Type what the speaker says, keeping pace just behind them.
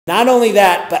Not only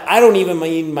that, but I don't even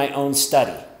need my own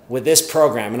study with this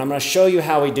program, and I'm going to show you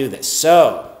how we do this.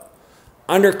 So,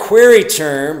 under query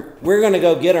term, we're going to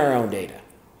go get our own data.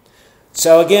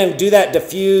 So again, do that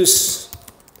diffuse,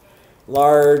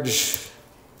 large,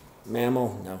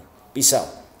 mammal, no,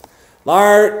 B-cell.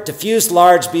 Diffuse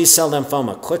large B-cell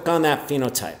lymphoma. Click on that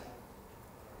phenotype.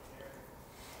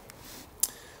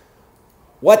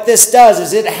 What this does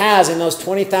is it has, in those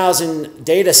 20,000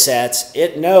 data sets,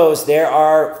 it knows there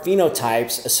are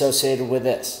phenotypes associated with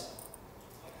this.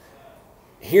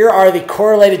 Here are the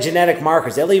correlated genetic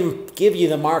markers. They'll even give you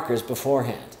the markers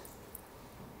beforehand.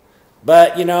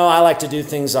 But, you know, I like to do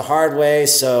things the hard way,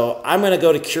 so I'm going to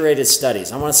go to curated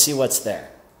studies. I want to see what's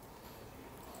there.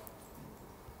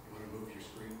 You want to move your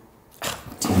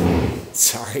screen?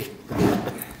 Sorry.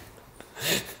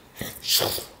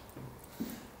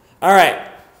 All right.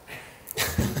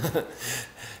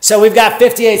 So we've got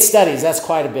 58 studies. That's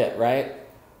quite a bit, right?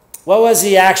 What was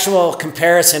the actual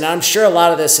comparison? I'm sure a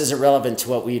lot of this isn't relevant to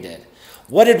what we did.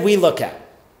 What did we look at?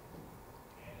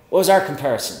 What was our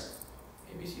comparison?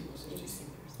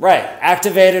 Right,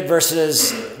 activated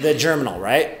versus the germinal,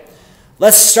 right?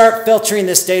 Let's start filtering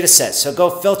this data set. So go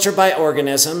filter by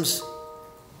organisms.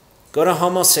 Go to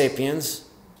Homo sapiens.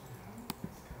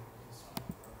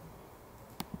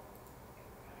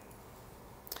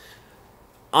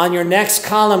 On your next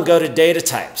column, go to data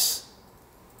types.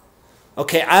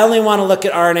 Okay, I only want to look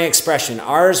at RNA expression.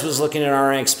 Ours was looking at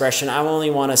RNA expression. I only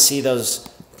want to see those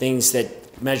things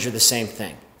that measure the same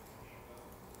thing.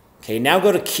 Okay, now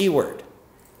go to keyword.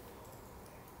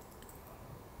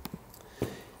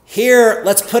 Here,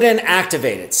 let's put in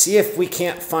activated. See if we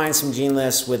can't find some gene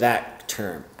lists with that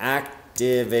term.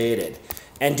 Activated.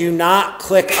 And do not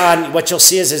click on, what you'll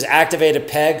see is activated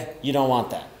PEG. You don't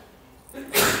want that.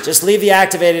 Just leave the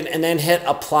activated and then hit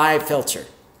apply filter.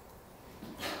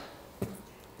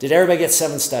 Did everybody get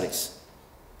 7 studies?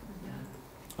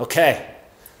 Okay.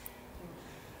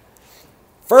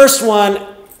 First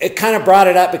one, it kind of brought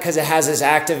it up because it has this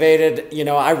activated. You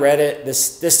know, I read it.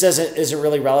 This isn't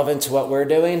really relevant to what we're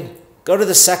doing. Go to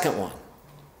the second one.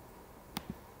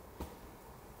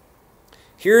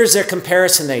 Here's their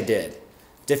comparison they did.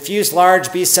 Diffuse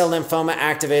large B-cell lymphoma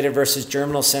activated versus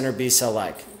germinal center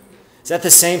B-cell-like. Is that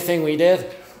the same thing we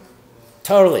did?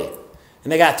 Totally.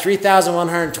 And they got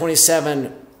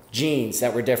 3,127 genes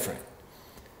that were different.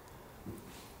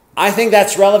 I think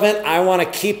that's relevant. I want to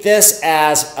keep this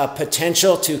as a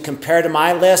potential to compare to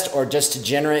my list or just to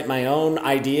generate my own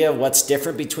idea of what's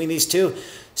different between these two.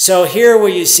 So here where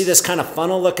you see this kind of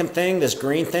funnel looking thing, this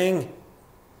green thing,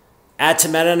 add to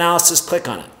meta-analysis, click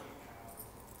on it.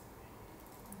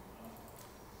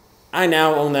 I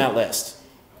now own that list.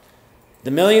 The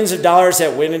millions of dollars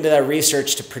that went into that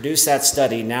research to produce that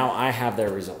study, now I have their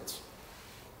results.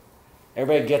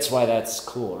 Everybody gets why that's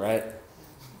cool, right?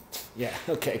 Yeah,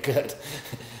 okay, good.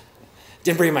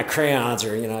 Didn't bring my crayons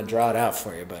or, you know, draw it out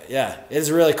for you, but yeah, it's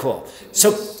really cool.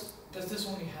 So does this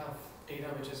only have data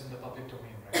which is in the public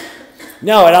domain, right?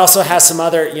 No, it also has some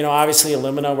other, you know, obviously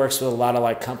Illumina works with a lot of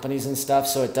like companies and stuff,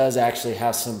 so it does actually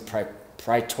have some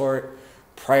proprietary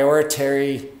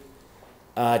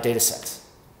data sets.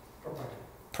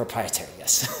 Proprietary,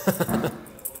 yes.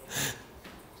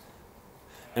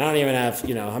 And I don't even have,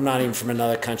 you know, I'm not even from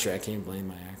another country. I can't blame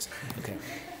my accent. Okay.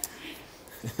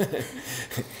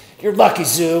 You're lucky,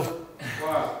 Zoo.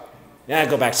 Wow. Yeah,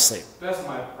 go back to sleep. That's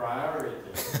my priority.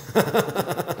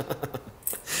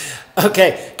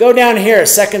 Okay, go down here,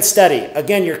 second study.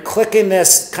 Again, you're clicking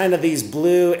this, kind of these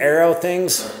blue arrow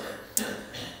things.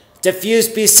 Diffuse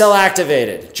B-cell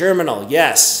activated. Germinal,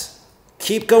 yes.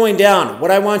 Keep going down.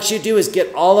 What I want you to do is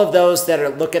get all of those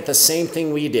that look at the same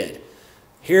thing we did.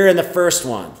 Here in the first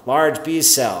one, large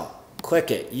B-cell. Click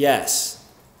it, yes.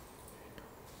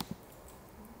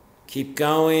 Keep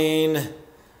going.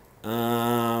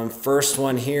 First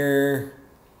one here.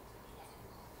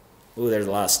 Ooh, there's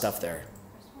a lot of stuff there.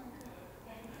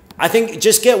 I think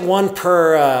just get one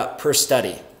per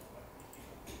study.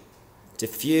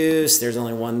 Diffuse, there's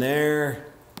only one there.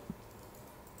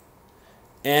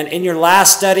 And in your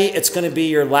last study, it's going to be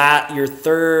your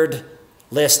third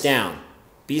list down.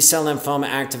 B-cell lymphoma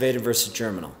activated versus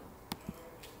germinal.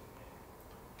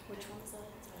 Which one's that?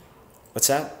 What's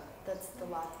that? That's the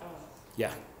last one.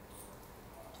 Yeah.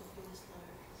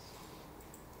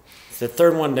 It's the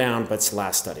third one down, but it's the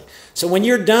last study. So when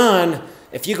you're done,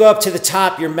 if you go up to the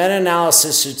top, your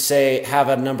meta-analysis should say have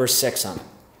a number 6 on it.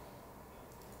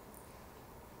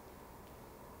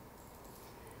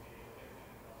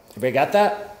 Everybody got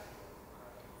that?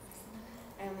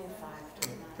 I only have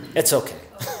 5. It's okay.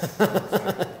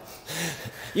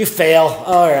 You fail.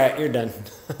 All right, you're done.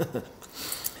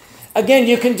 Again,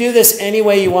 you can do this any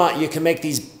way you want. You can make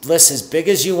these lists as big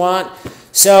as you want.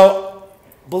 So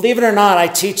believe it or not, I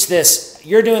teach this.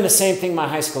 You're doing the same thing my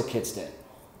high school kids did.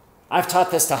 I've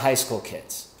taught this to high school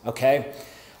kids, okay?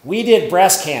 We did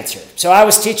breast cancer. So I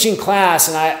was teaching class,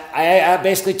 and I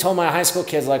basically told my high school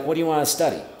kids, like, what do you want to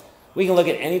study? We can look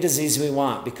at any disease we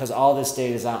want because all this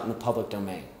data is out in the public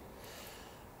domain.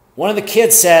 One of the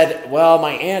kids said, well,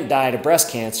 my aunt died of breast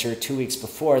cancer 2 weeks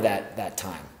before that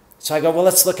time. So I go, well,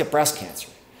 let's look at breast cancer.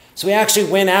 So we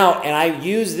actually went out and I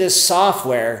used this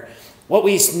software. What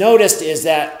we noticed is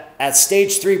that at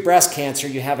stage 3 breast cancer,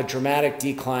 you have a dramatic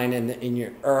decline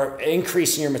or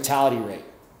increase in your mortality rate,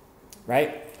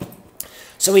 right?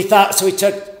 So we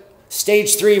took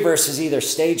stage 3 versus either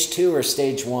stage 2 or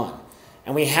stage 1.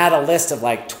 And we had a list of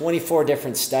like 24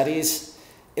 different studies.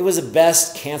 It was the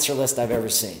best cancer list I've ever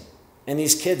seen. And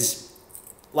these kids,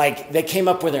 like, they came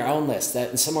up with their own list,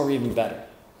 and some were even better.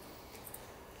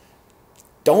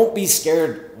 Don't be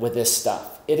scared with this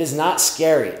stuff. It is not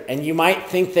scary. And you might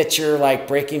think that you're like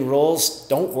breaking rules.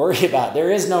 Don't worry about it. There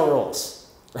is no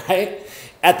rules, right?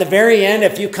 At the very end,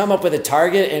 if you come up with a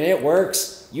target and it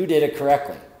works, you did it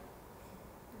correctly.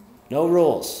 No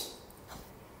rules.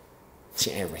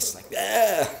 Everybody's like,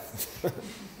 ah.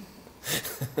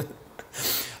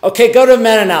 Okay, go to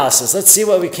meta-analysis. Let's see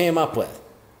what we came up with.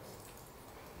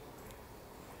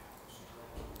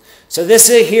 So this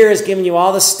here is giving you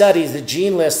all the studies, the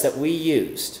gene list that we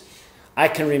used. I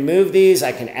can remove these.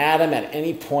 I can add them at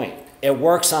any point. It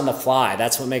works on the fly.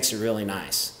 That's what makes it really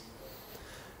nice.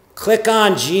 Click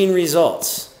on Gene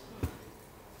Results.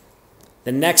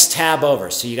 The next tab over.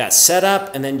 So you got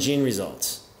Setup and then Gene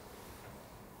Results.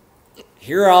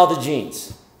 Here are all the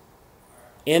genes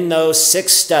in those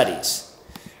 6 studies.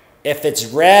 If it's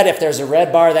red, if there's a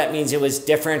red bar, that means it was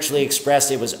differentially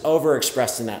expressed. It was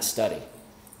overexpressed in that study.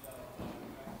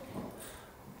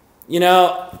 You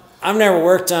know, I've never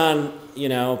worked on,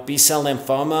 B-cell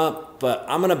lymphoma, but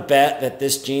I'm going to bet that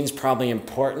this gene's probably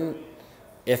important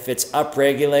if it's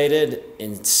upregulated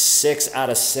in 6 out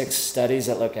of 6 studies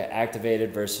that look at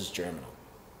activated versus germinal,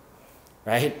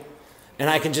 right? And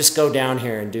I can just go down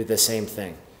here and do the same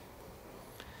thing.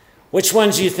 Which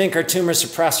ones do you think are tumor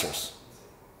suppressors?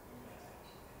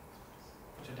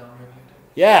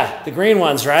 Yeah, the green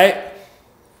ones, right?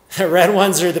 The red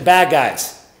ones are the bad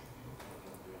guys.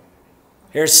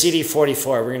 Here's CD44.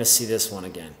 We're going to see this one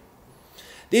again.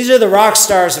 These are the rock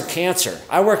stars of cancer.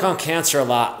 I work on cancer a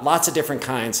lot, lots of different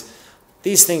kinds.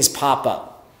 These things pop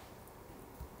up.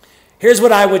 Here's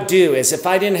what I would do is if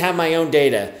I didn't have my own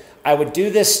data, I would do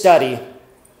this study.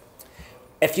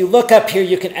 If you look up here,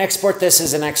 you can export this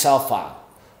as an Excel file.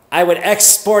 I would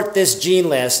export this gene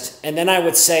list, and then I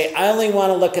would say, I only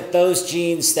want to look at those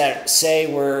genes that,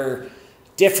 say, were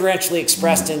differentially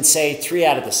expressed in, say, 3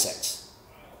 out of the 6.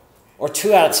 Or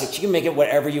 2 out of 6. You can make it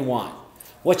whatever you want.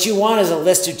 What you want is a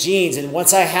list of genes, and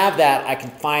once I have that, I can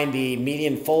find the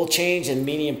median fold change and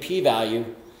median p-value,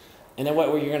 and then what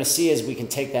you're going to see is we can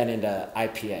take that into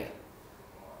IPA.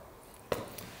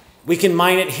 We can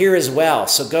mine it here as well.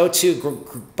 So go to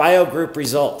biogroup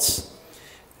results.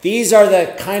 These are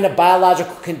the kind of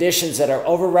biological conditions that are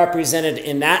overrepresented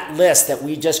in that list that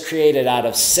we just created out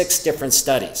of 6 different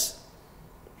studies.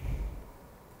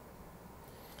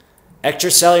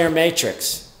 Extracellular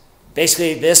matrix.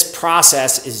 Basically, this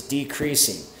process is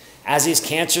decreasing. As these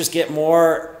cancers get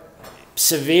more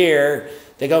severe,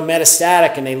 they go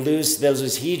metastatic and they lose those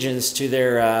adhesions to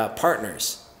their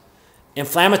partners.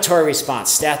 Inflammatory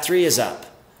response, STAT3 is up.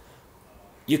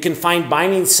 You can find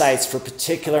binding sites for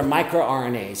particular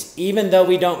microRNAs, even though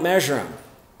we don't measure them,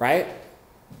 right?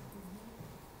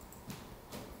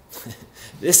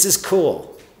 This is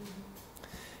cool.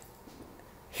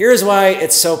 Here's why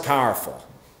it's so powerful.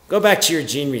 Go back to your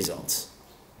gene results.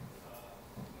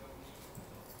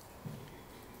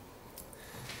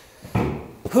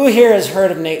 Who here has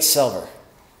heard of Nate Silver?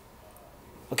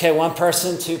 Okay, 1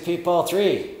 person, 2 people,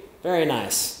 3. Very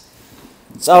nice.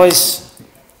 It's always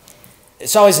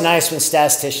nice when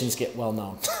statisticians get well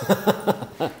known,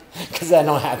 because that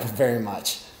don't happen very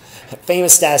much.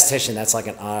 Famous statistician, that's like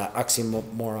an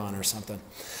oxymoron or something.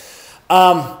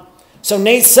 So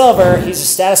Nate Silver, he's a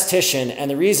statistician, and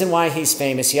the reason why he's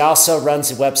famous, he also runs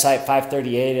the website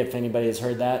 538, if anybody has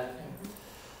heard that.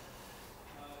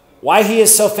 Why he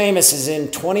is so famous is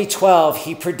in 2012,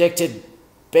 he predicted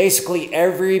basically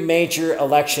every major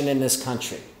election in this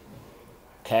country.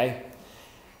 Okay?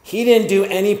 He didn't do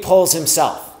any polls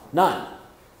himself. None.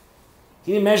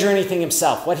 He didn't measure anything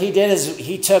himself. What he did is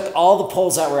he took all the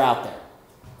polls that were out there.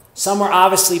 Some were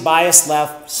obviously biased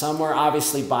left, some were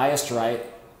obviously biased right.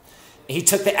 He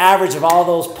took the average of all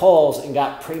those polls and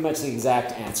got pretty much the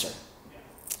exact answer.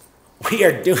 We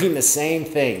are doing the same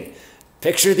thing.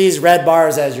 Picture these red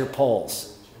bars as your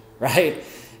polls, right?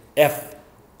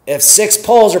 If 6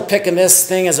 polls are picking this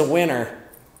thing as a winner,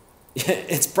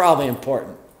 it's probably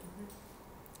important.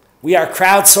 We are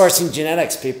crowdsourcing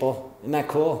genetics, people. Isn't that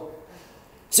cool?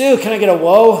 Sue, can I get a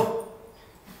whoa?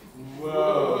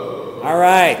 Whoa. All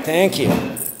right, thank you.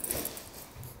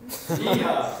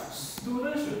 The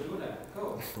student should do that.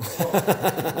 Go.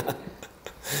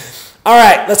 All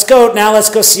right, let's go. Now let's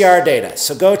go see our data.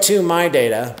 So go to my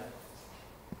data.